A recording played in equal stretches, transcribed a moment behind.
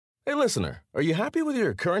Hey, listener, are you happy with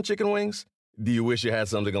your current chicken wings? Do you wish you had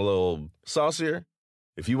something a little saucier?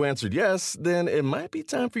 If you answered yes, then it might be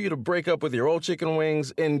time for you to break up with your old chicken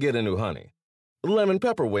wings and get a new honey. Lemon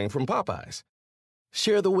pepper wing from Popeyes.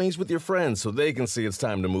 Share the wings with your friends so they can see it's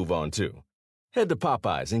time to move on too. Head to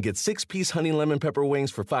Popeyes and get 6-piece honey lemon pepper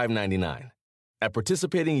wings for $5.99. At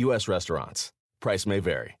participating U.S. restaurants. Price may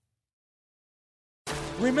vary.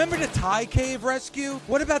 Remember the Thai cave rescue?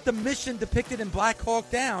 What about the mission depicted in Black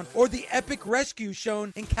Hawk Down or the epic rescue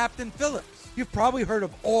shown in Captain Phillips? You've probably heard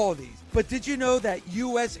of all these, but did you know that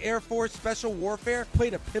U.S. Air Force Special Warfare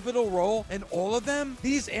played a pivotal role in all of them?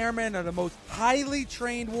 These airmen are the most highly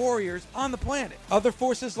trained warriors on the planet. Other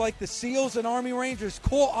forces like the SEALs and Army Rangers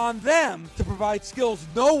call on them to provide skills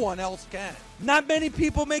no one else can. Not many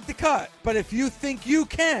people make the cut, but if you think you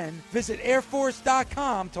can, visit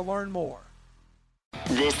airforce.com to learn more.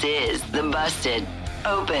 This is the Busted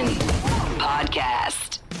Open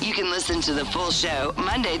Podcast. You can listen to the full show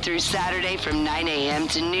Monday through Saturday from 9 a.m.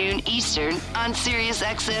 to noon Eastern on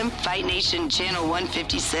SiriusXM Fight Nation Channel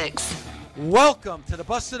 156. Welcome to the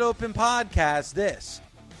Busted Open Podcast. This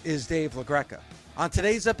is Dave LaGreca. On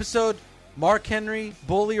today's episode, Mark Henry,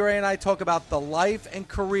 Bully Ray, and I talk about the life and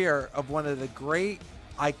career of one of the great,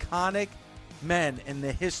 iconic men in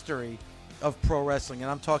the history of pro wrestling, and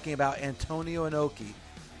I'm talking about Antonio Inoki,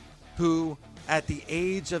 who at the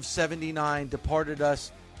age of 79 departed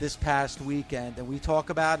us this past weekend, and we talk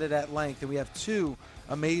about it at length, and we have two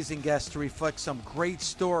amazing guests to reflect some great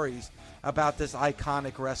stories about this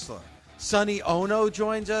iconic wrestler. Sonny Ono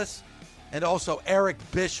joins us, and also Eric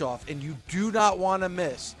Bischoff, and you do not want to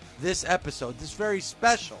miss this episode, this very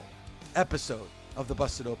special episode of the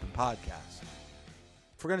Busted Open Podcast.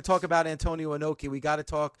 If we're going to talk about Antonio Inoki, we got to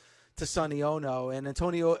talk to Sonny Ono. And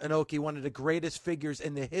Antonio Inoki, one of the greatest figures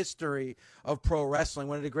in the history of pro wrestling,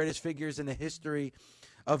 one of the greatest figures in the history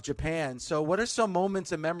of Japan. So what are some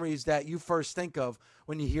moments and memories that you first think of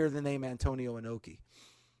when you hear the name Antonio Inoki?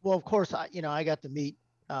 Well, of course, I got to meet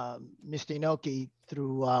Mr. Inoki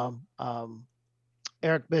through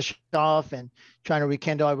Eric Bischoff and trying to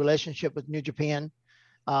rekindle our relationship with New Japan.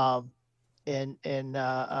 I think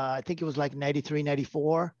it was like 93,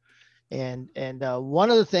 94. And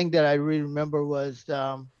one of the things that I really remember was,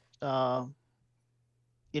 how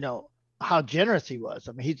generous he was.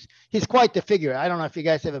 I mean, he's quite the figure. I don't know if you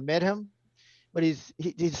guys ever met him, but his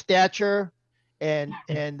stature and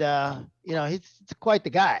he's quite the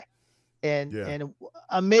guy, and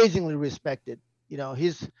amazingly respected.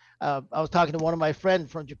 I was talking to one of my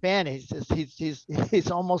friends from Japan.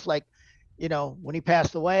 He's almost like, when he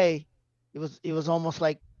passed away, it was almost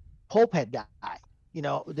like Pope had died.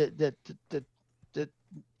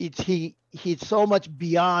 He's so much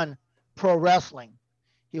beyond pro wrestling.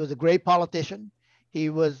 He was a great politician. He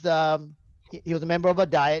was a member of a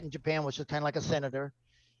diet in Japan, which is kind of like a senator,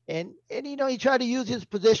 and he tried to use his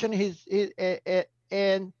position.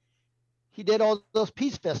 And he did all those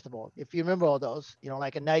peace festivals, if you remember all those.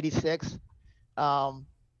 Like in '96,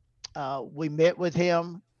 we met with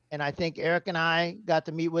him, and I think Eric and I got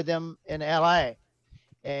to meet with him in LA.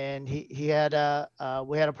 And we had a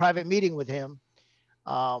private meeting with him.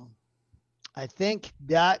 I think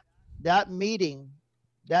that meeting,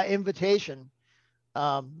 that invitation,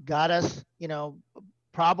 got us,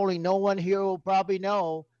 probably no one here will probably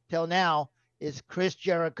know till now, is Chris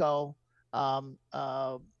Jericho,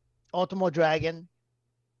 Ultimo Dragon.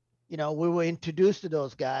 We were introduced to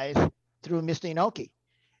those guys through Mr. Inoki.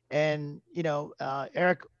 And,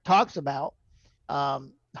 Eric talks about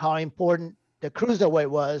how important the Cruiserweight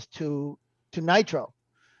was to Nitro,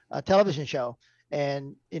 a television show.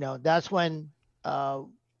 And, that's when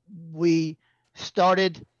we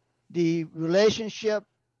started the relationship,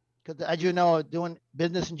 because as you know, doing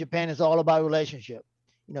business in Japan is all about relationship.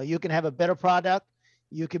 You can have a better product.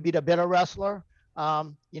 You could be the better wrestler.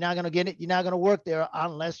 You're not going to get it. You're not going to work there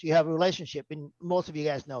unless you have a relationship. And most of you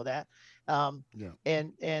guys know that.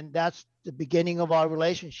 And that's the beginning of our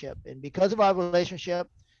relationship. And because of our relationship,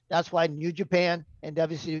 that's why New Japan and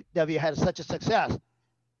WCW had such a success,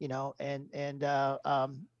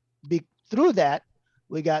 through that,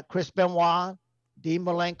 we got Chris Benoit, Dean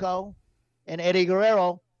Malenko, and Eddie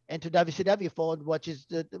Guerrero into WCW fold, which is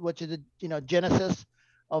the genesis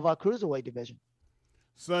of our cruiserweight division.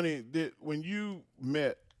 Sonny, when you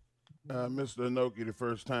met Mr. Inoki the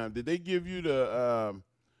first time, did they give you the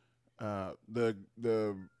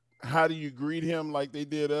how do you greet him like they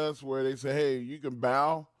did us, where they say, hey, you can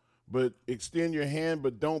bow, but extend your hand,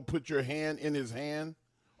 but don't put your hand in his hand,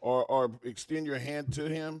 or extend your hand to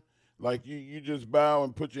him, like you just bow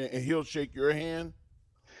and and he'll shake your hand?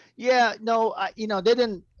 Yeah, no, they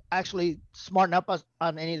didn't. actually smarten up us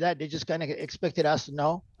on any of that. They just kind of expected us to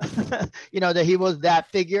know, that he was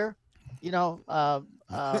that figure, you know.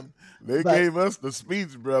 They but gave us the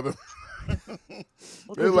speech, brother. well,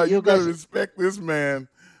 They're like, you better guys, respect this man.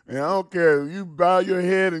 And I don't care. You bow your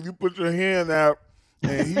head and you put your hand out,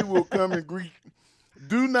 and he will come and greet.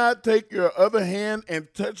 Do not take your other hand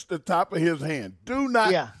and touch the top of his hand. Do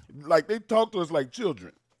not. yeah, Like, they talk to us like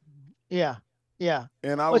children. yeah, yeah.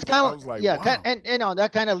 And Well, it's kind I of was like, yeah, wow. and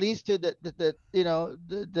that kind of leads to the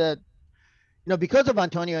because of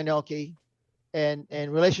Antonio Inoki and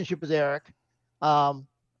relationship with Eric,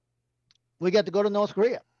 we got to go to North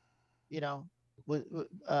Korea. You know,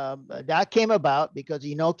 that came about because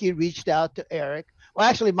Inoki reached out to Eric. Well,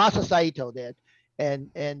 actually, Masa Saito did,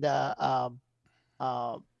 and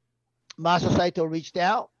Masa Saito reached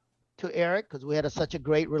out to Eric because we had such a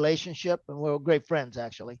great relationship and we were great friends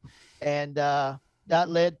actually, and that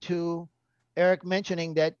led to Eric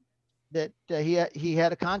mentioning that he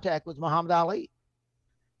had a contact with Muhammad Ali,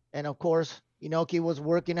 and of course Inoki was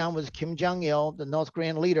working on with Kim Jong Il, the North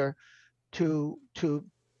Korean leader, to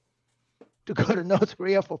go to North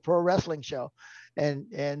Korea for pro wrestling show, and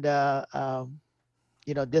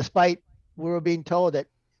despite we were being told that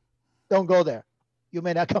don't go there, you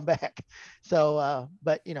may not come back. So,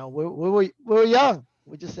 but we were young.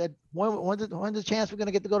 We just said, when's the chance we're going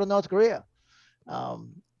to get to go to North Korea?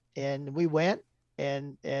 And we went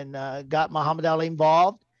and got Muhammad Ali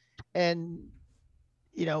involved, and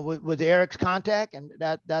with Eric's contact, and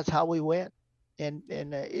that's how we went. And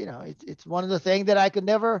it's one of the things that I could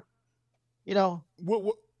never,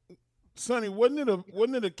 What, Sonny,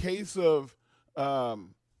 wasn't it a case of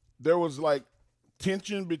there was like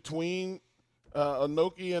tension between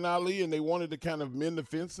Inoki and Ali, and they wanted to kind of mend the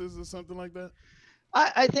fences or something like that?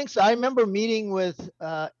 I think so. I remember meeting with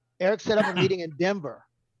Eric set up a meeting in Denver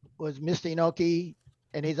with Mr. Inoki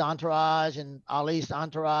and his entourage and Ali's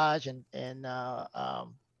entourage, and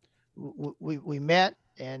we met,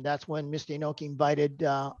 and that's when Mr. Inoki invited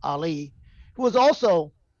Ali, who was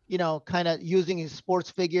also kind of using his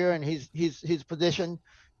sports figure and his position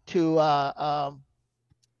to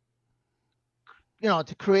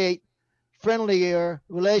to create friendlier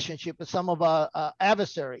relationship with some of our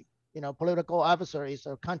adversary, political adversaries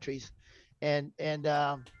or countries, and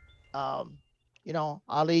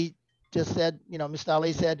Ali just said, Mr.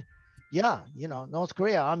 Ali said, yeah, North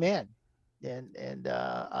Korea, I'm in, and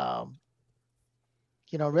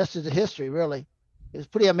rest is the history. Really, it was a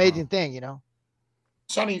pretty amazing thing,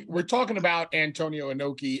 Sonny, we're talking about Antonio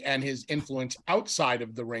Inoki and his influence outside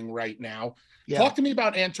of the ring right now. Yeah. Talk to me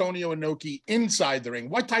about Antonio Inoki inside the ring.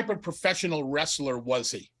 What type of professional wrestler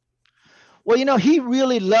was he? Well, he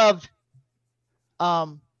really loved, he's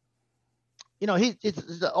an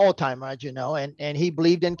all-timer, as you know, and he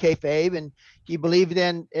believed in kayfabe, and he believed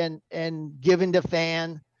in giving the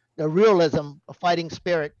fan the realism of fighting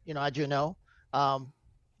spirit, as you know, and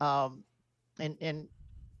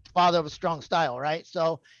father of a strong style, right?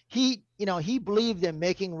 So he believed in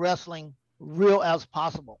making wrestling real as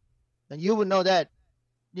possible, and you would know that,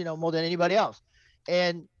 more than anybody else,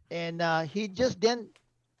 and he just didn't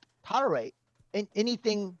tolerate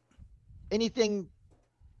anything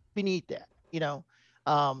beneath that.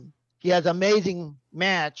 He has amazing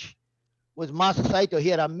match with Masa Saito. He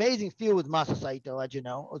had an amazing feud with Masa Saito, as you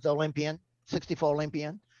know, was Olympian, 64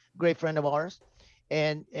 Olympian, great friend of ours,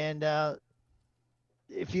 and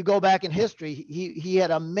if you go back in history, he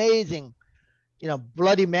had amazing,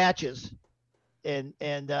 bloody matches, and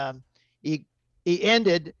he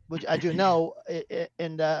ended, which, as you know,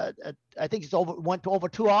 and I think went to over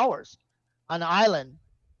 2 hours on an island,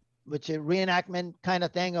 which is a reenactment kind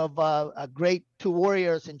of thing of a great two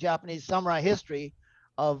warriors in Japanese samurai history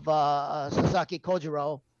of Sasaki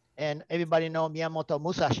Kojiro, and everybody know Miyamoto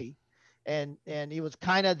Musashi, and he was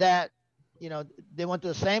kind of that, they went to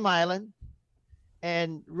the same island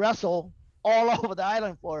and wrestle all over the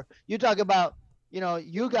island for, you talk about,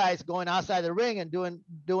 you guys going outside the ring and doing,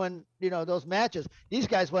 those matches. These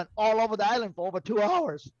guys went all over the island for over 2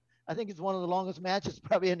 hours. I think it's one of the longest matches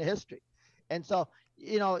probably in the history. And so,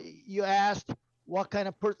 you asked what kind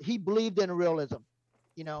of person, he believed in realism.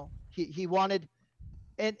 He wanted,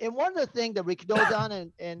 and one of the things that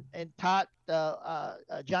Rikidozan and taught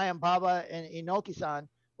Giant Baba and Inoki-san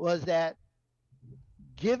was that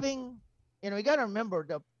giving, you got to remember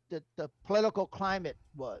the political climate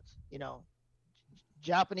was,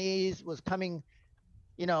 Japanese was coming,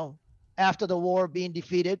 after the war being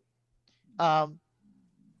defeated. And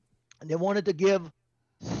they wanted to give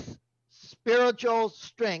spiritual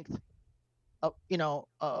strength. They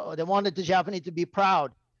wanted the Japanese to be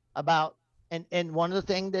proud about And one of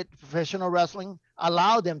the things that professional wrestling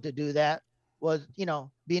allowed them to do that was,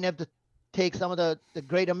 being able to take some of the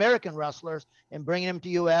great American wrestlers and bringing them to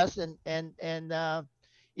U.S. and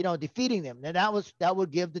defeating them. And that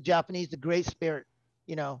would give the Japanese the great spirit,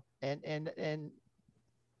 and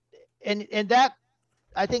that,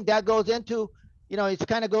 I think that goes into, it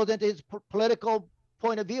kind of goes into his political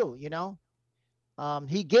point of view.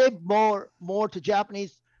 He gave more to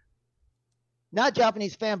Japanese, not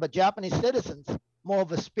Japanese fan, but Japanese citizens, more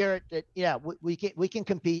of a spirit that, we can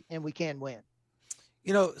compete and we can win.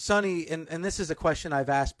 Sonny, and this is a question I've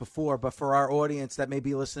asked before, but for our audience that may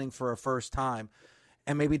be listening for a first time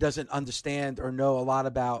and maybe doesn't understand or know a lot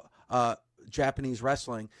about Japanese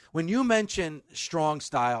wrestling, when you mention strong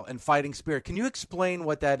style and fighting spirit, can you explain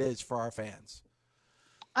what that is for our fans?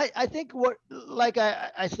 I think like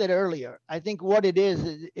I said earlier, I think what it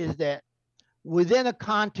is that within a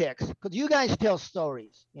context, because you guys tell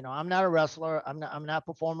stories. I'm not a wrestler. I'm not a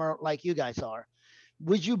performer like you guys are.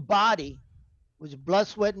 With your body, with blood,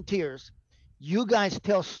 sweat, and tears, you guys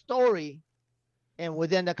tell story, and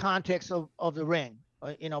within the context of the ring,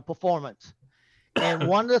 performance. And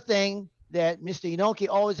one of the things that Mr. Inoki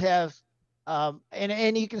always has,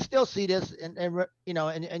 and you can still see this in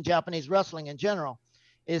Japanese wrestling in general,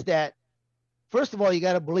 is that first of all, you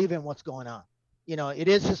got to believe in what's going on. It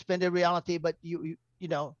is suspended reality, but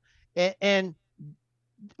and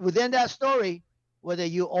within that story, whether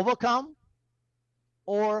you overcome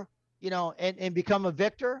or, and become a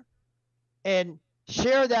victor and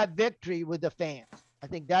share that victory with the fans. I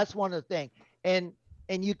think that's one of the things. And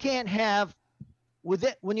you can't have with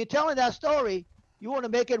it, when you're telling that story, you want to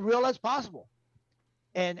make it real as possible.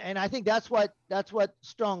 And I think that's what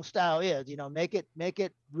strong style is, make it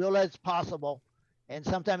real as possible. And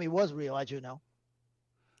sometimes it was real, as you know.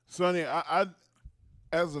 Sonny, I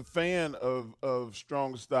as a fan of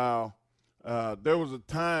strong style, there was a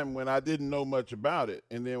time when I didn't know much about it.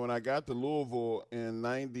 And then when I got to Louisville in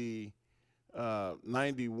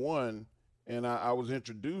 91 and I was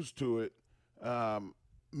introduced to it,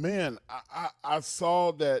 man, I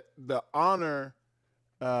saw that the honor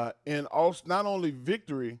in also not only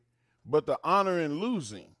victory, but the honor in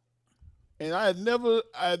losing. And I had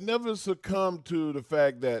never succumbed to the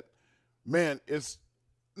fact that, man, it's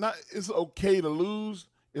okay to lose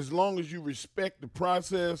as long as you respect the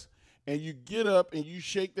process and you get up and you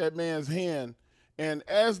shake that man's hand. And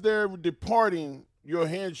as they're departing your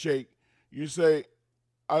handshake, you say,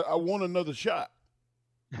 I want another shot.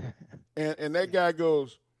 and that guy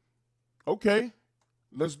goes, okay,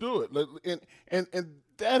 let's do it. And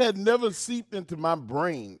that had never seeped into my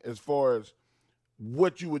brain as far as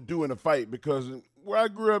what you would do in a fight, because where I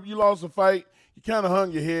grew up, you lost a fight, you kind of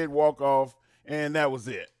hung your head, walk off, and that was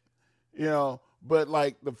it. But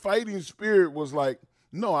like the fighting spirit was like,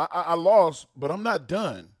 no, I lost, but I'm not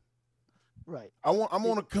done. Right. I'm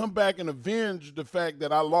going to come back and avenge the fact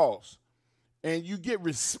that I lost. And you get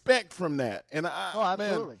respect from that. And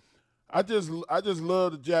absolutely. Man, I just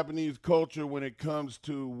love the Japanese culture when it comes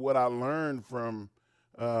to what I learned from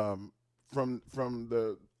the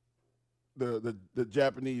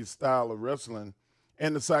Japanese style of wrestling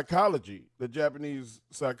and the psychology. The Japanese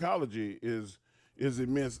psychology is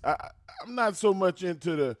immense. I'm not so much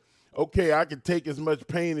into the, okay, I can take as much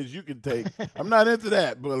pain as you can take. I'm not into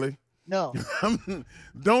that, Bully. No.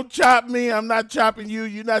 Don't chop me. I'm not chopping you.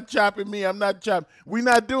 You're not chopping me. I'm not chopping. We're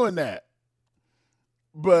not doing that.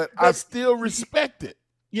 But I still respect it.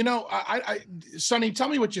 Sonny, tell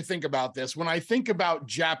me what you think about this. When I think about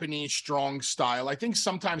Japanese strong style, I think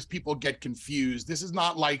sometimes people get confused. This is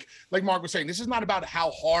not like Mark was saying, this is not about how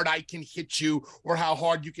hard I can hit you or how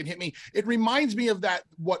hard you can hit me. It reminds me of that,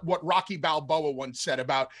 what Rocky Balboa once said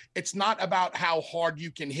about, it's not about how hard you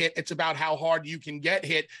can hit. It's about how hard you can get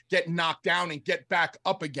hit, get knocked down, and get back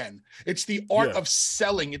up again. It's the art of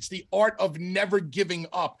selling. It's the art of never giving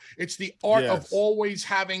up. It's the art of always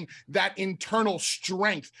having that internal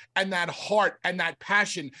strength and that heart and that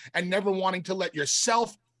passion, and never wanting to let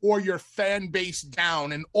yourself or your fan base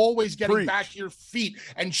down, and always getting back to your feet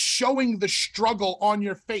and showing the struggle on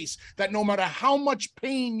your face, that no matter how much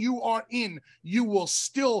pain you are in, you will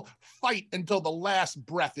still fight until the last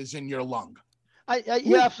breath is in your lung.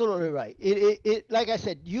 You're absolutely right. It like I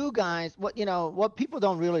said, you guys, what people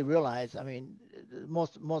don't really realize, I mean,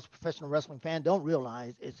 most professional wrestling fans don't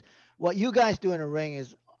realize, is what you guys do in the ring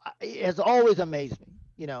has always amazed me.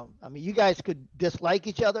 I mean, you guys could dislike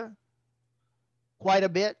each other quite a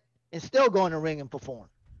bit and still go in the ring and perform,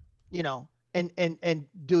 and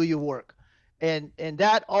do your work. And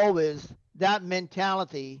that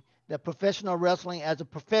mentality, that professional wrestling as a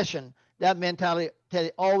profession, that mentality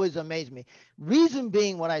always amazed me. Reason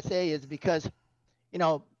being, what I say is because, you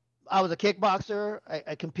know, I was a kickboxer.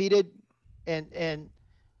 I competed, and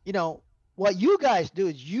you know what you guys do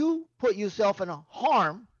is you put yourself in a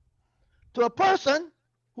harm to a person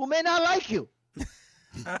who may not like you,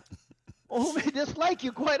 or who may dislike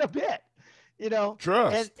you quite a bit. You know,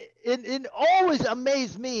 Trust. And it always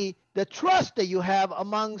amazed me the trust that you have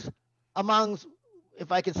amongst,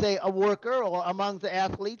 if I can say, a worker or among the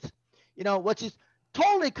athletes. You know, which is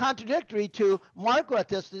totally contradictory to Marco at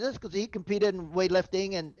this because he competed in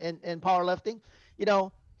weightlifting and powerlifting. You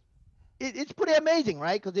know, it's pretty amazing,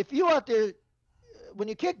 right? Because if you out there when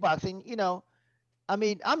you're kickboxing, you know, I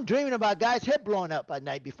mean, I'm dreaming about guys' head blowing up at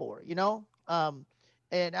night before, you know,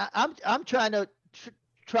 and I'm trying to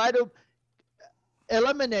try to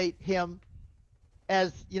eliminate him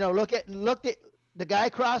as, you know, looked at the guy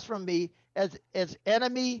across from me as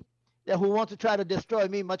enemy who wants to try to destroy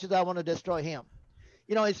me much as I want to destroy him.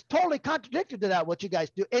 You know, it's totally contradictory to that, what you guys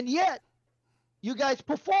do. And yet you guys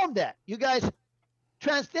perform that. You guys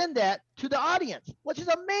transcend that to the audience, which is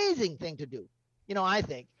an amazing thing to do, you know, I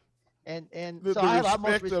think. And the so I have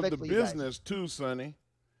respect respect of the for you guys. business too, Sonny,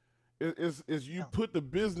 is you put the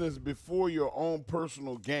business before your own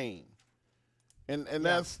personal gain. And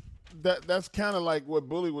that's kind of like what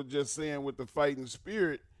Bully was just saying with the fighting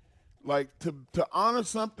spirit, like to honor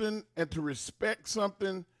something and to respect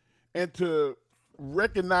something and to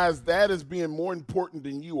recognize that as being more important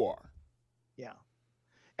than you are. Yeah.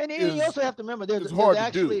 And you also have to remember It's hard to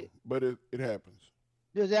actually do, but it happens.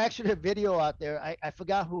 There's actually a video out there. I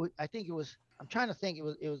forgot who. I think it was. I'm trying to think.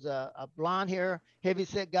 It was a blonde hair,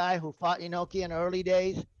 heavyset guy who fought Inoki in the early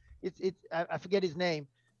days. I forget his name,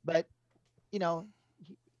 but you know,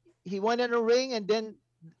 he went in the ring and then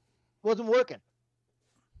wasn't working.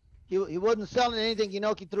 He wasn't selling anything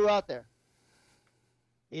Inoki threw out there.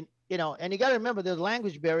 You know, and you got to remember there's a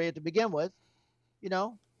language barrier to begin with, you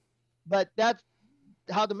know, but that's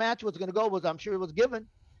how the match was going to go. Was I'm sure it was given,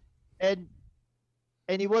 and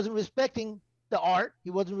he wasn't respecting the art. He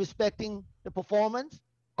wasn't respecting the performance.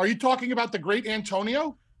 Are you talking about the great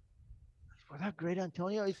Antonio? Was that great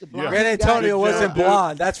Antonio? He's the Yeah. blonde Great Antonio Good wasn't job, dude.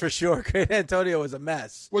 blonde, that's for sure. Great Antonio was a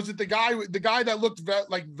mess. Was it the guy that looked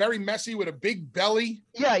like very messy with a big belly?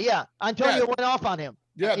 Yeah. Antonio Yeah. went off on him.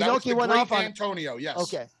 Yeah, that was Inoki the went great off on Antonio. Yes.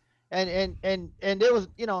 Okay, and there was,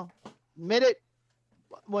 you know, minute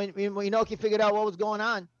when Inoki figured out what was going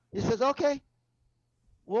on, he says, "Okay,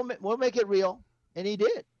 we'll make it real," and he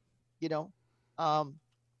did, you know.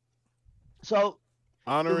 So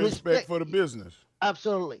Honor and respect for the business.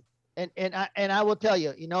 absolutely, and I will tell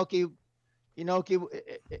you, Inoki,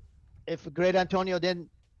 if Great Antonio didn't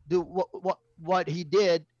do what he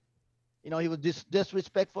did, you know, he was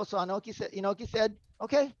disrespectful. So Inoki said,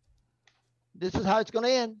 "Okay, this is how it's going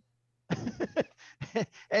to end."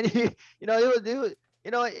 And he was,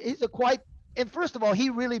 you know, he's a quite. And first of all, he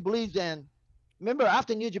really believes in. Remember,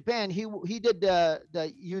 after New Japan, he did the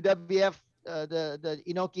UWF, the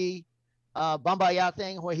Inoki Bambaya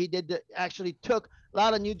thing, where he actually took a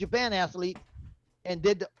lot of New Japan athletes and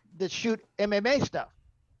did the shoot MMA stuff.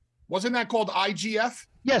 Wasn't that called IGF?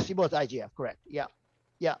 Yes, he was IGF, correct. Yeah.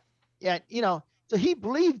 You know, so he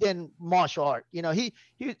believed in martial art. You know, he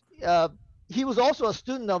was also a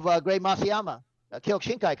student of Great Masayama,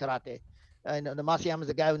 Kyokushinkai Karate. And the Masayama is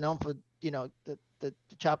a guy who's known for, you know, the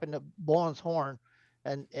chopping the bone's horn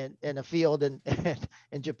and in a field in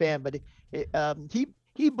Japan. But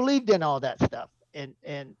he believed in all that stuff, and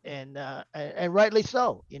rightly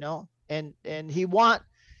so, you know. And he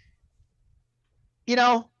you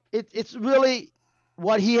know, it's really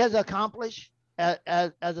what he has accomplished as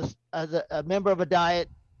a member of a diet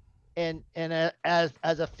and as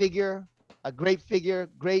a figure, a great figure,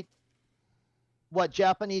 great what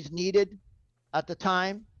Japanese needed at the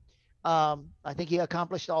time. I think he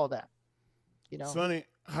accomplished all that. You know, Sonny,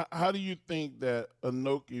 how do you think that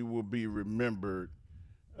Inoki will be remembered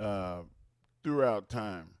throughout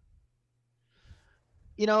time?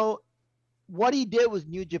 You know, what he did was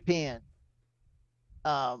New Japan,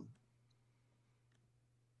 and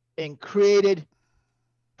created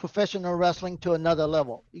professional wrestling to another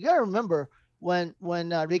level. You got to remember when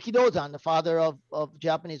Rikidozan, the father of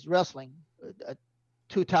Japanese wrestling, a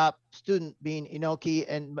two top student being Inoki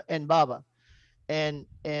and Baba, and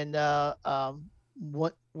when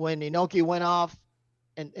Inoki went off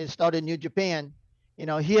and started New Japan, you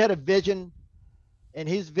know, he had a vision, and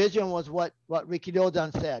his vision was what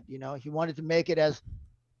Rikidozan said. You know, he wanted to make it as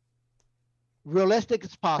realistic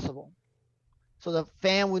as possible, so the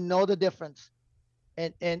fan would know the difference.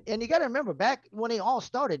 And you got to remember back when they all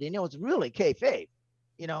started, you know, it was really kayfabe.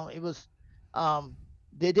 You know, it was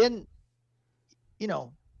they didn't you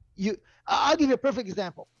know, I'll give you a perfect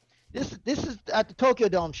example. This is at the Tokyo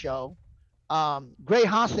Dome show. Gray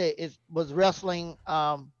Hase was wrestling.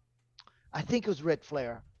 I think it was Ric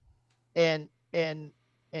Flair, and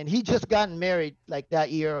he just gotten married like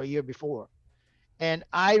that year or a year before. And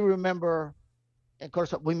I remember, of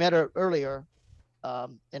course, we met her earlier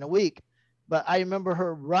in a week, but I remember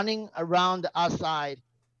her running around the outside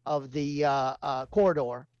of the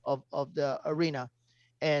corridor of the arena,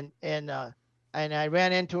 and I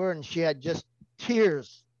ran into her, and she had just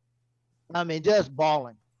tears. I mean, just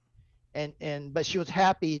bawling, but she was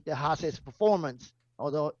happy to Hase's performance,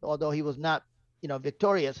 although he was not,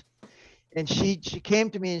 victorious. And she came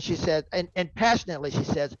to me and she said, and passionately she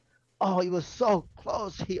says, "Oh, he was so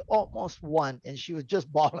close. He almost won." And she was just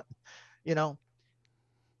bawling,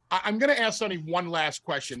 I'm going to ask Sonny one last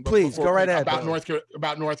question. Please, go right ahead.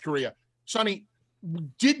 About North Korea. Sonny,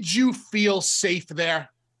 did you feel safe there,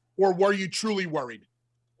 or were you truly worried?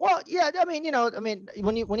 Well, yeah, I mean,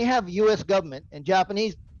 when you have U.S. government and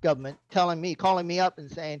Japanese government calling me up and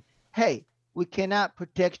saying, "Hey, we cannot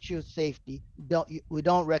protect your safety. We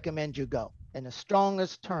don't recommend you go," in the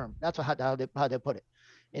strongest term. That's how they put it,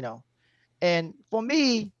 And for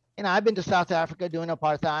me, I've been to South Africa doing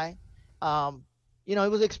apartheid. It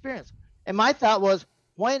was experience. And my thought was,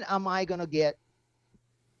 when am I going to get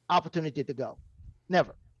opportunity to go?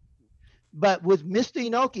 Never. But with Mr.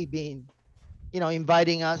 Inoki being,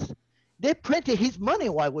 inviting us, they printed his money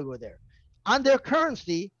while we were there. On their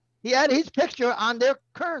currency, he had his picture on their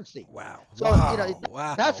currency. Wow. So,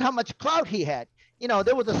 wow. That's how much clout he had.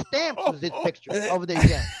 There was a stamp with his picture over the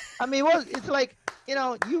event. I mean, it's like,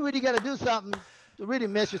 you really got to do something to really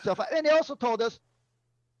mess yourself up. And they also told us,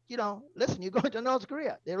 listen, you're going to North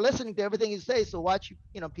Korea. They're listening to everything you say, so watch,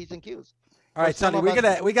 P's and Q's. All right, Sonny, we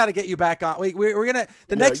got to get you back on. We're gonna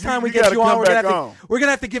next time we get you on, we're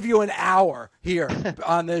gonna have to give you an hour here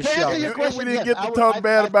on this show. We didn't get to talk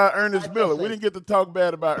bad about Ernest Miller. We didn't get to talk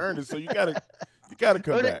bad about Ernest, so you gotta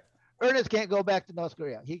come back. Ernest can't go back to North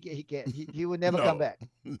Korea. He can't. He would never come back.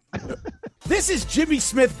 This is Jimmy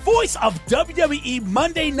Smith, voice of WWE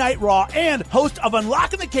Monday Night Raw and host of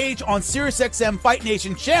Unlocking the Cage on SiriusXM Fight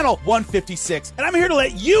Nation Channel 156. And I'm here to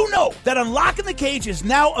let you know that Unlocking the Cage is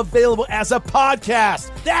now available as a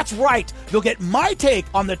podcast. That's right. You'll get my take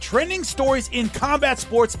on the trending stories in combat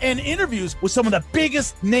sports and interviews with some of the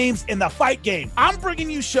biggest names in the fight game. I'm bringing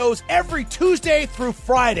you shows every Tuesday through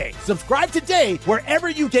Friday. Subscribe today wherever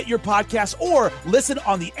you get your podcasts or listen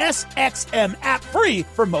on the SXM app, free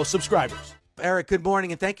for most subscribers. Eric, good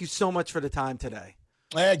morning, and thank you so much for the time today.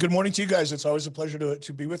 Good morning to you guys. It's always a pleasure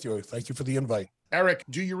to be with you. Thank you for the invite. Eric,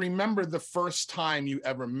 do you remember the first time you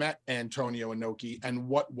ever met Antonio Inoki, and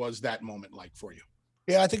what was that moment like for you?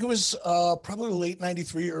 Yeah, I think it was probably late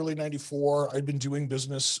 93, early 94. I'd been doing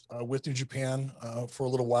business with New Japan for a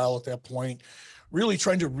little while at that point, really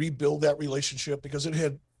trying to rebuild that relationship because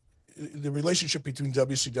the relationship between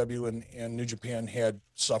WCW and New Japan had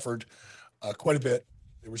suffered quite a bit.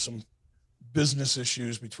 There were some business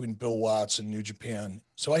issues between Bill Watts and New Japan.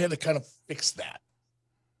 So I had to kind of fix that.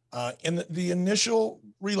 And the initial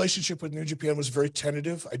relationship with New Japan was very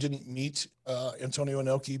tentative. I didn't meet Antonio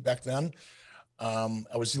Inoki back then.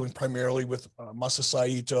 I was dealing primarily with Masa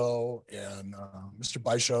Saito and Mr.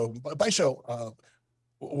 Baisho. Baisho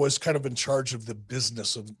was kind of in charge of the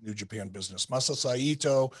business of New Japan business. Masa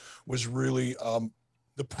Saito was really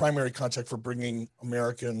the primary contact for bringing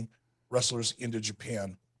American wrestlers into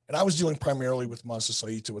Japan. And I was dealing primarily with Masa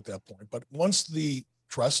Saito at that point. But once the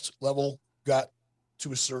trust level got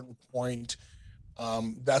to a certain point,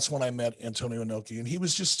 that's when I met Antonio Inoki. And he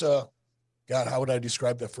was just, God, how would I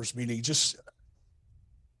describe that first meeting? He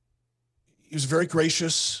was very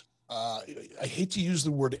gracious. I hate to use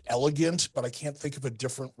the word elegant, but I can't think of a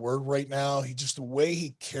different word right now. The way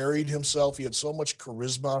he carried himself, he had so much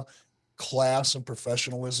charisma, class, and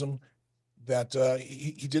professionalism that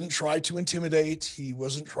he didn't try to intimidate. He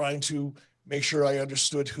wasn't trying to make sure I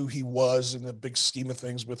understood who he was in the big scheme of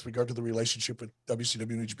things with regard to the relationship with WCW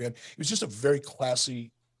New Japan. He was just a very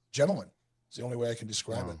classy gentleman. It's the only way I can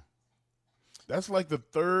describe it. That's like the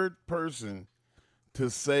third person to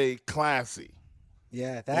say classy.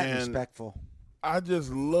 Yeah, that respectful. I just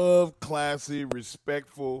love classy,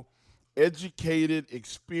 respectful, educated,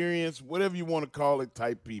 experienced, whatever you want to call it,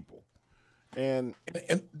 type people. And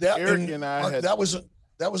Eric and I Mark, had that was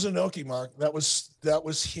Inoki, Mark. That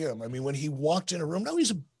was him. I mean, when he walked in a room, now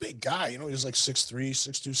he's a big guy. He was like 6'3",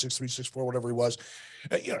 6'2", 6'3", 6'4", whatever he was.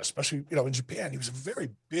 Especially in Japan, he was a very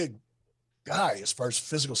big guy as far as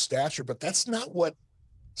physical stature. But it's not what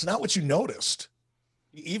you noticed.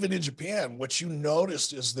 Even in Japan, what you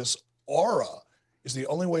noticed is this aura is the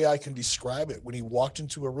only way I can describe it. When he walked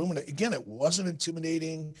into a room, and again, it wasn't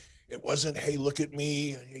intimidating. It wasn't, hey, look at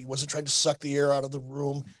me. He wasn't trying to suck the air out of the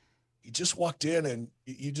room. He just walked in, and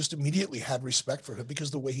you just immediately had respect for him because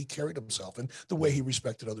of the way he carried himself and the way he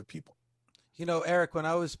respected other people. You know, Eric, when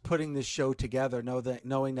I was putting this show together,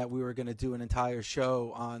 knowing that we were going to do an entire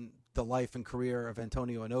show on the life and career of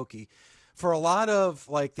Antonio Inoki, for a lot of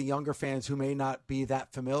like the younger fans who may not be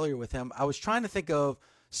that familiar with him, I was trying to think of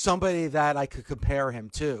somebody that I could compare him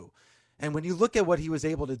to. And when you look at what he was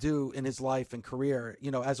able to do in his life and career,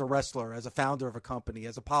 you know, as a wrestler, as a founder of a company,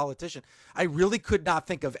 as a politician, I really could not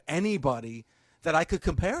think of anybody that I could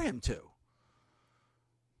compare him to.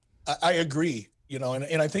 I agree, you know,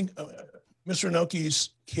 and I think Mr.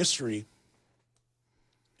 Inoki's history,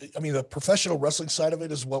 I mean, the professional wrestling side of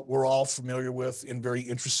it is what we're all familiar with and very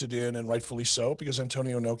interested in, and rightfully so, because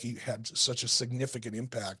Antonio Inoki had such a significant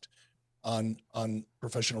impact on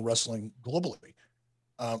professional wrestling globally.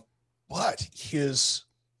 But his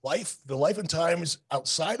life, the life and times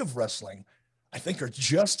outside of wrestling, I think are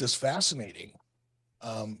just as fascinating.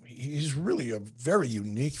 He's really a very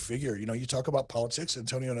unique figure. You know, you talk about politics.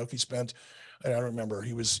 Antonio Inoki spent, I don't remember,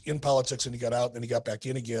 he was in politics and he got out and then he got back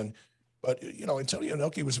in again. But, you know, Antonio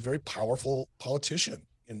Inoki was a very powerful politician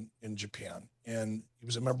in Japan. And he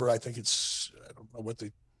was a member, I think it's, I don't know what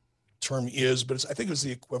the term is, but I think it was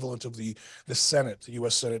the equivalent of the Senate, the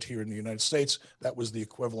U.S. Senate here in the United States. That was the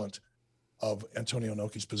equivalent of Antonio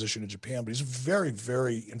Inoki's position in Japan. But he's a very,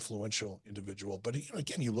 very influential individual. But, you know,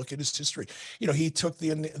 again, you look at his history. You know, he took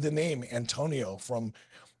the name Antonio from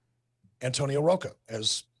Antonio Rocca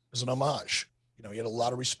as an homage. You know, he had a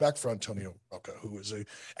lot of respect for Antonio Rocca, who was a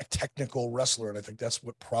technical wrestler. And I think that's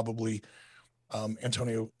what probably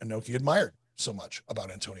Antonio Inoki admired so much about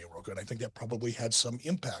Antonio Rocca. And I think that probably had some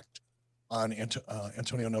impact on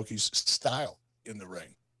Antonio Inoki's style in the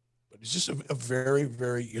ring. But he's just a very,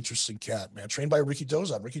 very interesting cat, man. Trained by Riki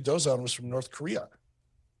Dozan. Riki Dozan was from North Korea.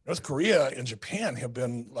 North Korea and Japan have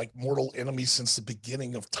been like mortal enemies since the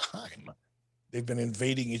beginning of time. They've been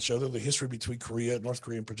invading each other. The history between Korea, North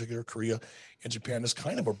Korea in particular, Korea and Japan is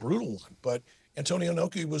kind of a brutal one. But Antonio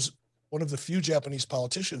Inoki was one of the few Japanese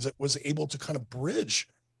politicians that was able to kind of bridge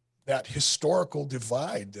that historical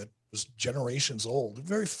divide that was generations old. A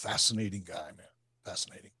very fascinating guy, man.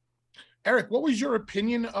 Fascinating. Eric, what was your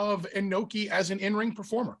opinion of Inoki as an in-ring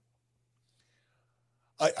performer?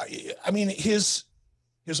 I mean, his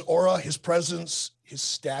aura, his presence, his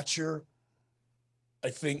stature,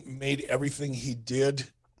 I think made everything he did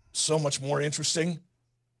so much more interesting.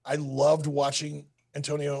 I loved watching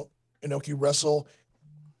Antonio Inoki wrestle.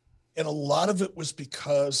 And a lot of it was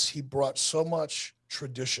because he brought so much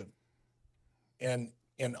tradition and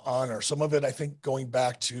honor. Some of it, I think, going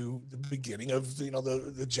back to the beginning of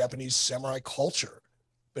the Japanese samurai culture.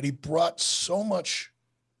 But he brought so much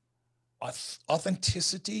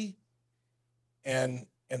authenticity and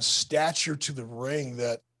stature to the ring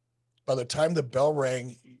that by the time the bell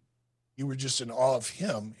rang, you were just in awe of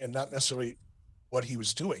him and not necessarily what he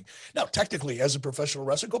was doing. Now, technically, as a professional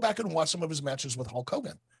wrestler, go back and watch some of his matches with Hulk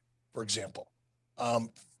Hogan, for example.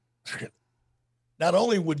 Not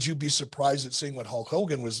only would you be surprised at seeing what Hulk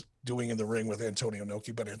Hogan was doing in the ring with Antonio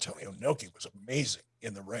Inoki, but Antonio Inoki was amazing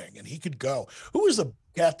in the ring, and he could go. Who was the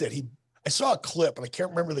cat that I saw a clip, and I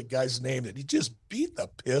can't remember the guy's name, that he just beat the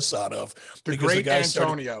piss out of. The great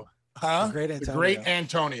Antonio. Huh? The great Antonio. The great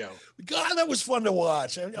Antonio. God, that was fun to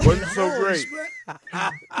watch. Wasn't so great.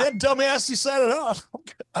 That dumbass decided,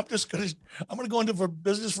 I'm going to go into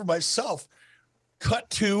business for myself. Cut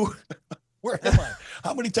to, where am I?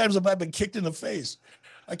 How many times have I been kicked in the face?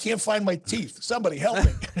 I can't find my teeth. Somebody help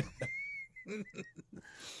me.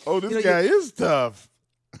 Oh, this guy is tough.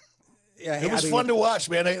 Yeah, it was fun to watch,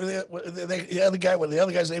 man. The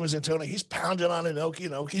other guy's name is Antonio. He's pounding on Inoki.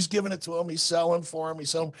 Inoki's giving it to him. He's selling for him.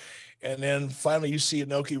 And then finally you see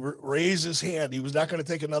Inoki raise his hand. He was not going to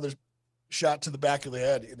take another shot to the back of the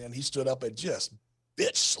head. And then he stood up and just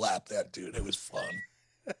bitch slapped that dude. It was fun.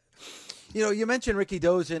 You know, you mentioned Riki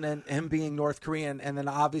Dozan and him being North Korean, and then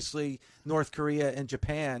obviously North Korea and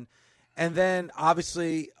Japan. And then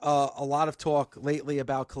obviously a lot of talk lately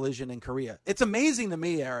about Collision in Korea. It's amazing to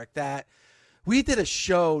me, Eric, that we did a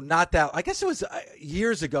show I guess it was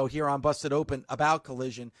years ago here on Busted Open about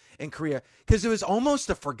Collision in Korea, because it was almost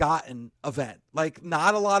a forgotten event. Like,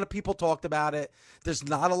 not a lot of people talked about it. There's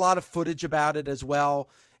not a lot of footage about it as well.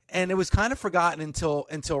 And it was kind of forgotten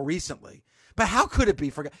until recently. But how could it be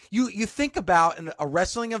forgotten? You think about a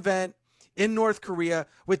wrestling event in North Korea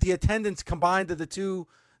with the attendance combined of the two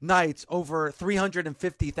nights over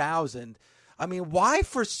 350,000. I mean, why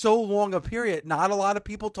for so long a period not a lot of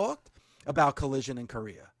people talked about Collision in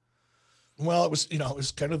Korea? Well, it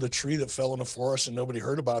was kind of the tree that fell in the forest and nobody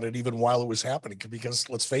heard about it even while it was happening, because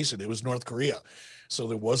let's face it, it was North Korea. So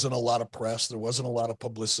there wasn't a lot of press. There wasn't a lot of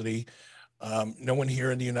publicity. No one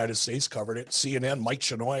here in the United States covered it. CNN, Mike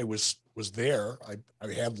Chenoy was there. I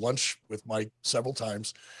had lunch with Mike several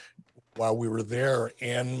times while we were there,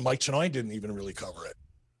 and Mike Chenoy didn't even really cover it.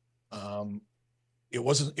 It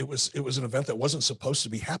was an event that wasn't supposed to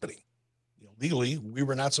be happening. Legally, we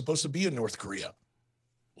were not supposed to be in North Korea.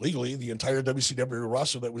 Legally, the entire WCW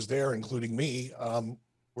roster that was there, including me,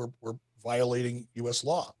 were violating U.S.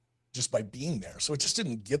 law just by being there. So it just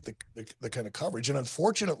didn't get the kind of coverage. And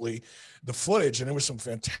unfortunately, the footage, and there was some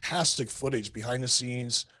fantastic footage, behind the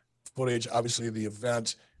scenes footage, obviously the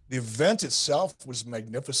event itself was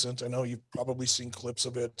magnificent. I know you've probably seen clips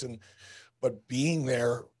of it, but being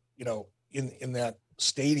there, in that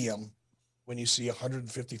stadium, when you see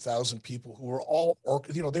 150,000 people who were all,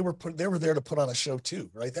 they were there to put on a show too,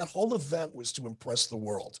 right? That whole event was to impress the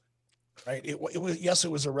world, right? It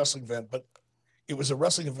was a wrestling event, but it was a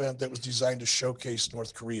wrestling event that was designed to showcase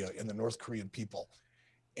North Korea and the North Korean people.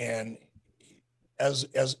 And as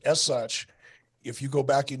such, if you go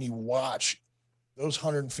back and you watch those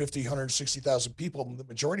 160,000 people, the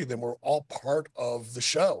majority of them were all part of the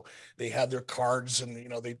show. They had their cards, and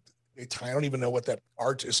I don't even know what that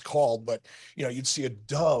art is called, but you'd see a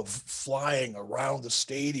dove flying around the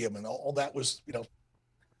stadium, and all that was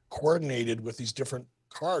coordinated with these different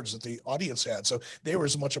cards that the audience had. So they were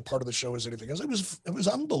as much a part of the show as anything else. It was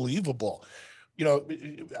unbelievable.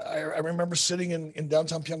 I remember sitting in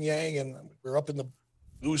downtown Pyongyang, and we were up in the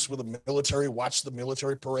booth with the military, watched the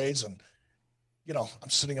military parades, and I'm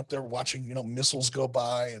sitting up there watching, missiles go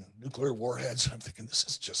by and nuclear warheads. And I'm thinking, this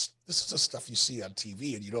is the stuff you see on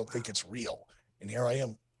TV and you don't think it's real. And here I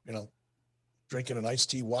am, drinking an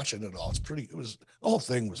iced tea, watching it all. The whole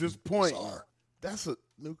thing was just point. Bizarre. That's a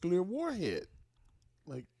nuclear warhead.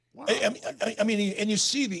 Like, wow. I mean, and you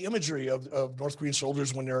see the imagery of North Korean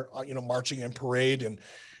soldiers when they're, marching in parade, and,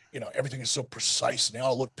 everything is so precise. And they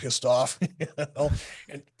all look pissed off,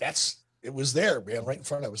 and it was there, man, right in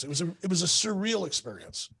front of us. It was a surreal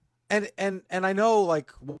experience. And I know,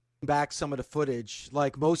 like, back some of the footage,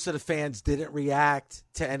 like, most of the fans didn't react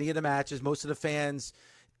to any of the matches. Most of the fans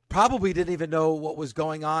probably didn't even know what was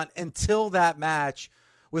going on until that match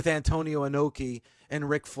with Antonio Inoki and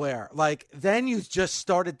Ric Flair. Like, then you just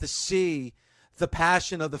started to see the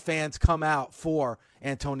passion of the fans come out for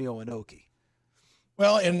Antonio Inoki.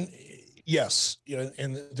 Well, and yes,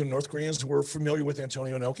 and the North Koreans were familiar with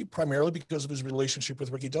Antonio Inoki primarily because of his relationship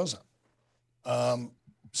with Ricky Dozan.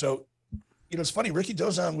 So, it's funny. Ricky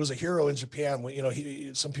Dozan was a hero in Japan.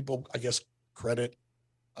 Some people, I guess, credit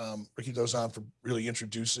Ricky Dozan for really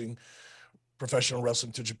introducing professional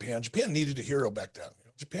wrestling to Japan. Japan needed a hero back then.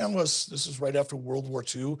 This is right after World War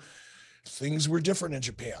II. Things were different in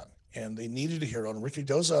Japan, and they needed a hero. And Ricky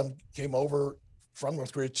Dozan came over from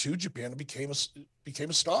North Korea to Japan and became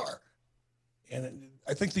a star. And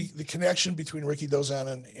I think the connection between Ricky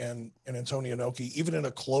Dozan and Antonio Inoki, even in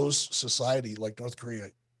a closed society like North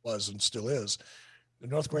Korea was and still is, the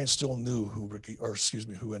North Koreans still knew who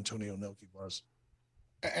Antonio Inoki was.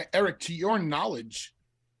 Eric, to your knowledge,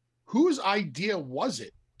 whose idea was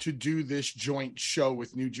it to do this joint show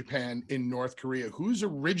with New Japan in North Korea? Whose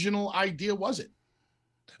original idea was it?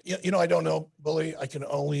 I don't know, Bully. I can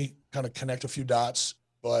only kind of connect a few dots.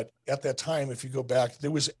 But at that time, if you go back,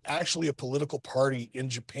 there was actually a political party in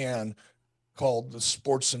Japan called the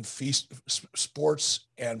Sports and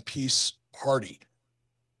Peace Party.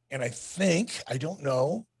 And I don't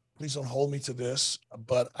know, please don't hold me to this,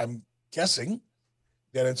 but I'm guessing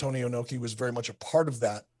that Antonio Inoki was very much a part of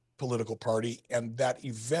that political party, and that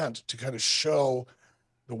event to kind of show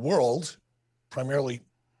the world, primarily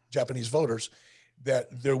Japanese voters,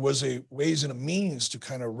 that there was a ways and a means to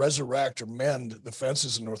kind of resurrect or mend the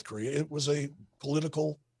fences in North Korea. It was a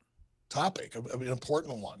political topic, an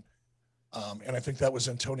important one. And I think that was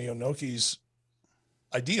Antonio Inoki's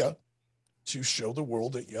idea, to show the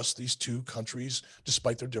world that, yes, these two countries,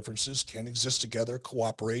 despite their differences, can exist together,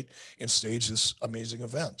 cooperate, and stage this amazing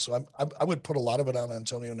event. So I would put a lot of it on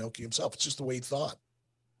Antonio Inoki himself. It's just the way he thought.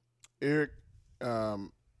 Eric,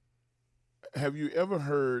 have you ever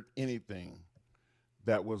heard anything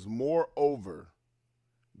that was more over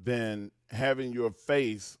than having your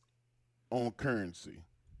face on currency?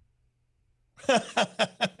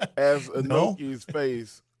 As Inoki's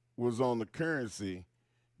face was on the currency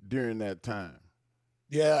during that time.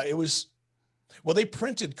 Yeah, it was. Well, they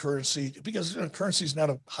printed currency because currency is not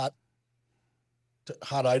a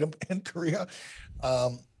hot item in Korea.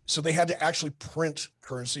 So they had to actually print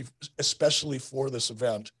currency, especially for this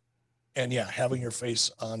event. And yeah, having your face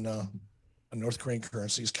on a North Korean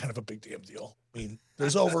currency is kind of a big damn deal. I mean,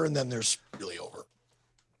 there's over and then there's really over.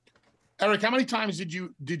 Eric, how many times did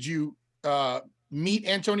you meet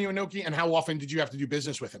Antonio Inoki, and how often did you have to do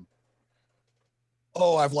business with him?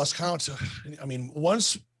 Oh, I've lost count. I mean,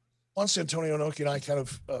 once Antonio Inoki and I kind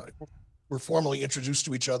of were formally introduced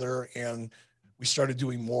to each other, and we started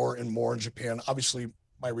doing more and more in Japan. Obviously,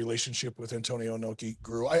 my relationship with Antonio Inoki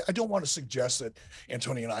grew. I don't want to suggest that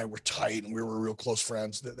Antonio and I were tight and we were real close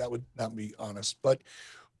friends. That would not be honest. But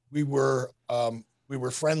we were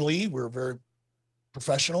friendly. We were very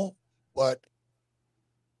professional. But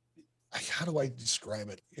how do I describe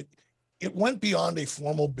it? It went beyond a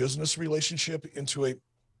formal business relationship into a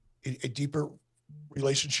deeper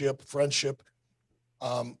relationship, friendship,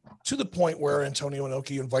 to the point where Antonio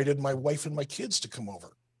Inoki invited my wife and my kids to come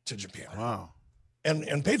over to Japan. Wow.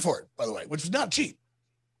 And paid for it, by the way, which was not cheap.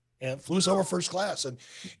 And flew us over first class.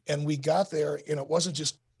 And we got there, and it wasn't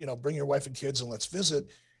just, bring your wife and kids and let's visit.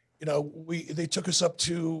 They took us up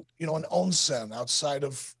to, an onsen outside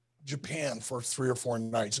of Japan for 3 or 4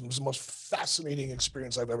 nights. And it was the most fascinating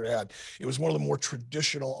experience I've ever had. It was one of the more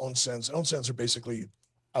traditional onsens. Onsens are basically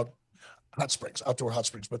outdoor hot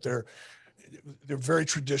springs, but they're very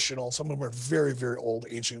traditional. Some of them are very, very old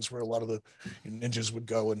ancients, where a lot of the ninjas would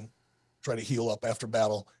go and try to heal up after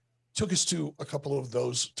battle. Took us to a couple of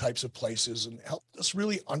those types of places and helped us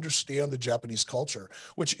really understand the Japanese culture,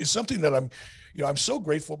 which is something that I'm so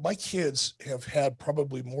grateful. My kids have had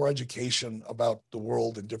probably more education about the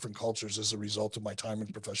world and different cultures as a result of my time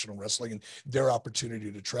in professional wrestling and their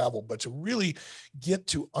opportunity to travel. But to really get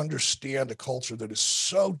to understand a culture that is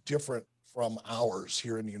so different from ours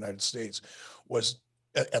here in the United States was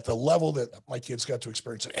at the level that my kids got to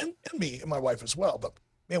experience it, and me and my wife as well. But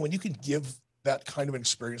man, when you can give that kind of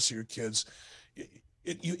experience to your kids,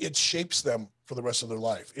 it shapes them for the rest of their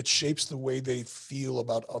life. It shapes the way they feel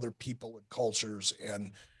about other people and cultures.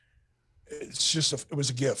 And it's just, it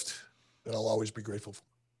was a gift that I'll always be grateful for.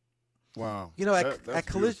 Wow. At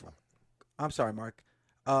Collision, I'm sorry, Mark.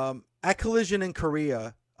 At Collision in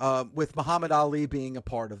Korea, with Muhammad Ali being a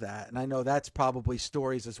part of that. And I know that's probably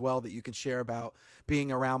stories as well that you can share about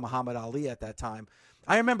being around Muhammad Ali at that time.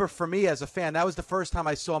 I remember for me as a fan, that was the first time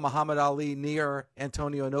I saw Muhammad Ali near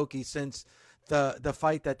Antonio Inoki since the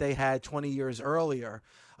fight that they had 20 years earlier.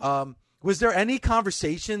 Was there any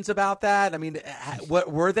conversations about that? I mean,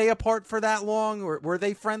 were they apart for that long, or were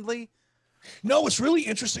they friendly? No, it's really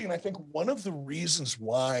interesting. And I think one of the reasons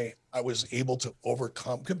why I was able to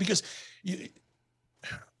overcome, because the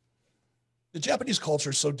Japanese culture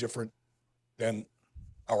is so different than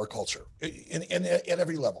our culture at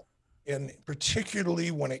every level, and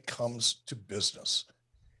particularly when it comes to business.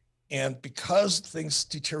 And because things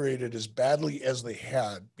deteriorated as badly as they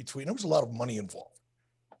had there was a lot of money involved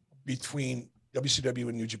between WCW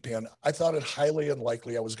and New Japan, I thought it highly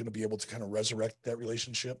unlikely I was going to be able to kind of resurrect that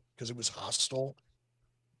relationship because it was hostile.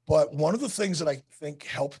 But one of the things that I think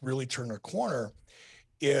helped really turn a corner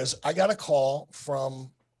is I got a call from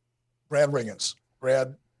Brad Ringens.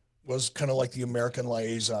 Brad was kind of like the American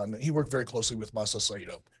liaison. He worked very closely with Masa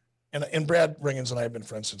Saito. And Brad Ringens and I have been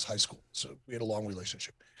friends since high school, so we had a long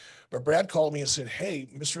relationship. But Brad called me and said, hey,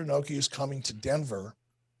 Mr. Inoki is coming to Denver,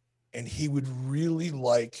 and he would really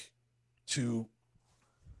like to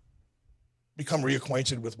become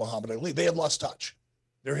reacquainted with Muhammad Ali. They had lost touch.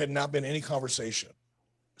 There had not been any conversation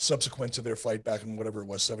subsequent to their fight back in whatever it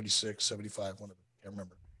was, 76, 75, whatever, I can't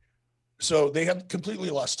remember. So they had completely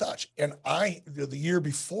lost touch. And I, the year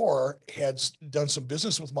before, had done some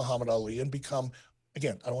business with Muhammad Ali and become,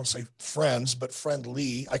 again, I don't want to say friends, but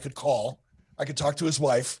friendly. I could call. I could talk to his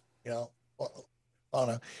wife,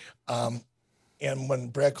 Anna. And when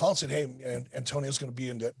Brad called and said, hey, Antonio's going to be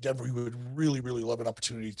in Denver, he would really, really love an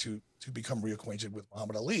opportunity to become reacquainted with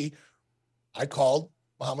Muhammad Ali. I called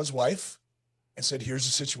Muhammad's wife and said, here's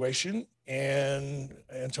the situation. And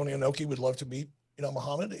Antonio Inoki would love to meet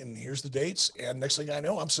Muhammad, and here's the dates. And next thing I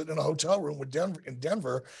know, I'm sitting in a hotel room in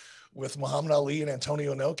Denver with Muhammad Ali and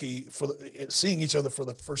Antonio Inoki seeing each other for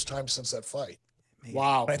the first time since that fight.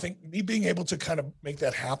 Wow. And I think me being able to kind of make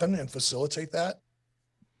that happen and facilitate that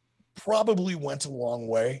probably went a long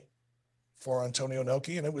way for Antonio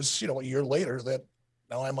Inoki. And it was, a year later that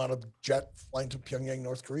now I'm on a jet flying to Pyongyang,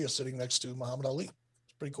 North Korea, sitting next to Muhammad Ali.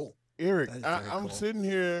 It's pretty cool. Eric, I'm sitting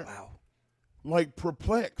here like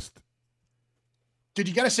perplexed. Did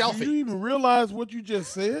you get a selfie? Do you even realize what you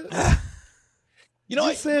just said?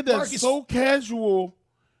 You said that so casual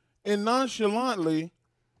and nonchalantly.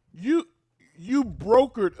 You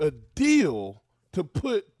brokered a deal to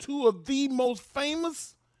put two of the most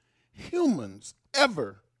famous humans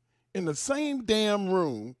ever in the same damn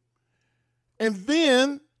room, and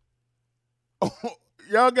then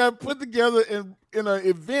y'all got put together in an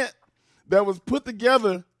event that was put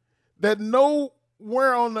together that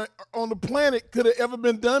nowhere on the planet could have ever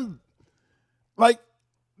been done. Like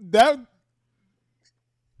that.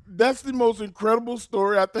 That's the most incredible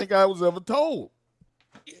story I think I was ever told.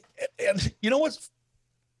 And you know what's,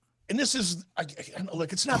 and this is,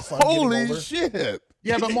 look, it's not fun. Holy shit.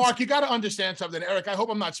 Yeah, but Mark, you got to understand something. Eric, I hope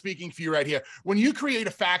I'm not speaking for you right here. When you create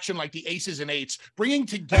a faction like the Aces and Eights, bringing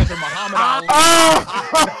together Muhammad Ali.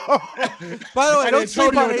 By the way, don't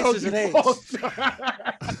sleep on Aces and Eights.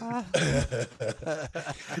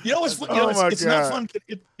 You know, it's not fun.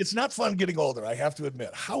 It's not fun getting older, I have to admit.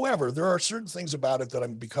 However, there are certain things about it that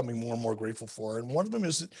I'm becoming more and more grateful for. And one of them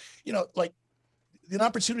is that, you know, like an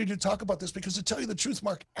opportunity to talk about this, because to tell you the truth,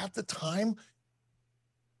 Mark, at the time,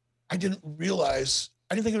 I didn't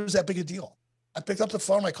think it was that big a deal. I picked up the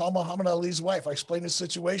phone. I called Muhammad Ali's wife. I explained the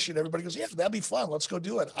situation. Everybody goes, yeah, that'd be fun. Let's go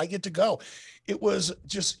do it. I get to go. It was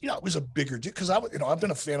just, it was a bigger deal because I've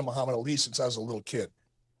been a fan of Muhammad Ali since I was a little kid.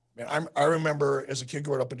 Man, I remember as a kid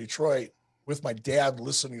growing up in Detroit with my dad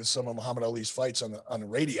listening to some of Muhammad Ali's fights on the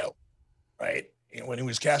radio, right? And when he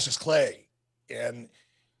was Cassius Clay. And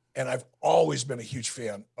I've always been a huge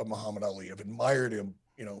fan of Muhammad Ali. I've admired him,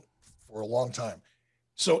 for a long time.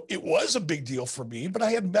 So it was a big deal for me, but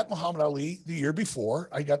I had met Muhammad Ali the year before.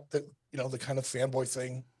 I got the kind of fanboy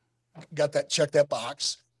thing, check that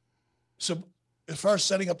box. So as far as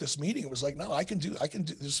setting up this meeting, it was like, no, I can do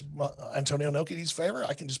this. Antonio Inoki's favor.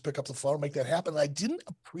 I can just pick up the phone and make that happen. And I didn't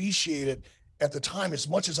appreciate it at the time as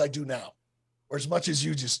much as I do now, or as much as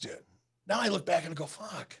you just did. Now I look back and go,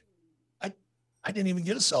 fuck, I didn't even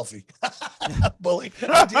get a selfie. Bully.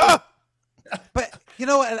 I didn't. But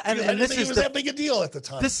and this is that big a deal at the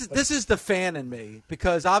time. This is the fan in me,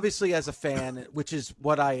 because obviously as a fan, which is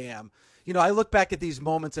what I am, I look back at these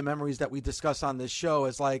moments and memories that we discuss on this show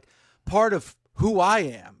as like part of who I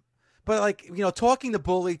am. But like, talking to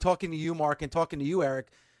Bully, talking to you, Mark, and talking to you, Eric,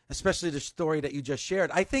 especially the story that you just shared,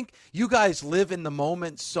 I think you guys live in the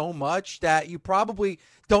moment so much that you probably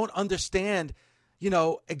don't understand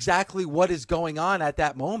exactly what is going on at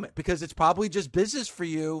that moment, because it's probably just business for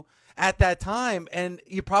you at that time, and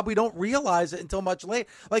you probably don't realize it until much later.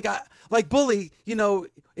 Like Bully, in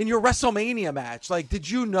your WrestleMania match, like, did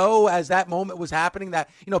you know as that moment was happening that,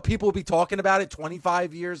 people will be talking about it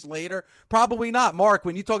 25 years later? Probably not. Mark,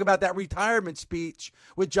 when you talk about that retirement speech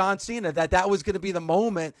with John Cena, that was going to be the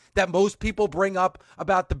moment that most people bring up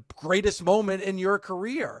about the greatest moment in your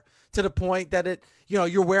career, to the point that it,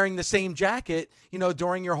 you're wearing the same jacket,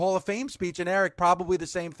 during your Hall of Fame speech. And Eric, probably the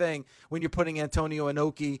same thing when you're putting Antonio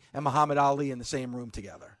Inoki and Muhammad Ali in the same room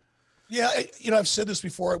together. Yeah, I've said this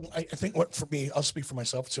before. I think for me, I'll speak for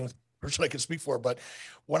myself. It's the only person I can speak for. But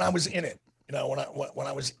when I was in it, when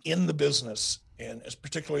I was in the business, and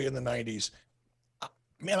particularly in the 90s,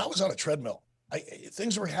 man, I was on a treadmill.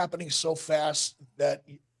 Things were happening so fast that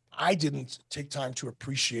I didn't take time to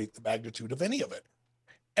appreciate the magnitude of any of it.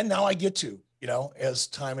 And now I get to, as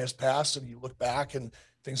time has passed and you look back and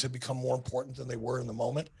things have become more important than they were in the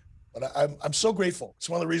moment. But I'm so grateful. It's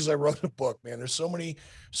one of the reasons I wrote a book, man. There's so many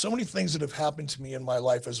things that have happened to me in my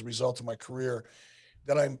life as a result of my career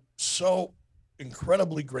that I'm so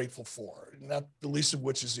incredibly grateful for, not the least of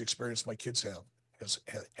which is the experience my kids have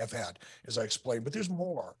had, as I explained. But there's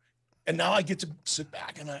more. And now I get to sit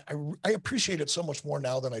back and I appreciate it so much more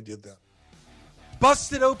now than I did then.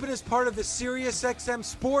 Busted Open is part of the SiriusXM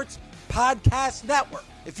Sports Podcast Network.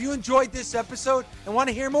 If you enjoyed this episode and want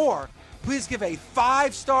to hear more, please give a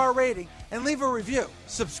 5-star rating and leave a review.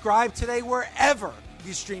 Subscribe today wherever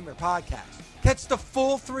you stream your podcast. Catch the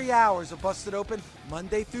full 3 hours of Busted Open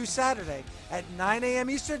Monday through Saturday at 9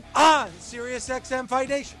 a.m. Eastern on SiriusXM Fight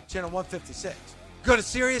Nation, channel 156. Go to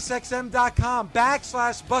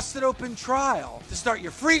SiriusXM.com/Busted Open Trial to start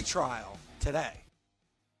your free trial today.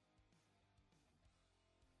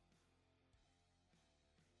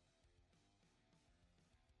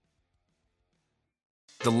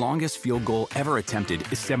 The longest field goal ever attempted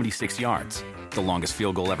is 76 yards. The longest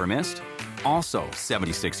field goal ever missed? Also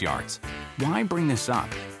 76 yards. Why bring this up?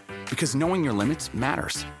 Because knowing your limits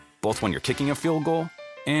matters, both when you're kicking a field goal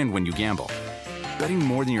and when you gamble. Betting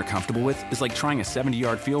more than you're comfortable with is like trying a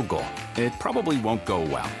 70-yard field goal. It probably won't go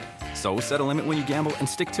well. So set a limit when you gamble and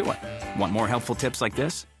stick to it. Want more helpful tips like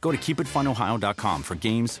this? Go to keepitfunohio.com for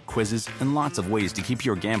games, quizzes, and lots of ways to keep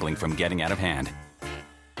your gambling from getting out of hand.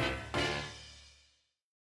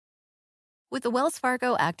 With the Wells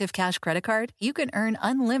Fargo Active Cash Credit Card, you can earn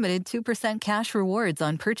unlimited 2% cash rewards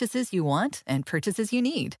on purchases you want and purchases you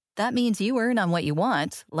need. That means you earn on what you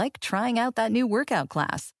want, like trying out that new workout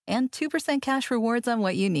class, and 2% cash rewards on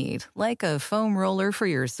what you need, like a foam roller for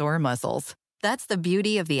your sore muscles. That's the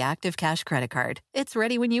beauty of the Active Cash credit card. It's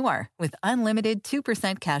ready when you are with unlimited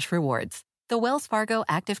 2% cash rewards. The Wells Fargo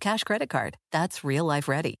Active Cash credit card. That's real life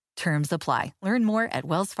ready. Terms apply. Learn more at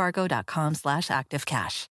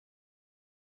wellsfargo.com/activecash.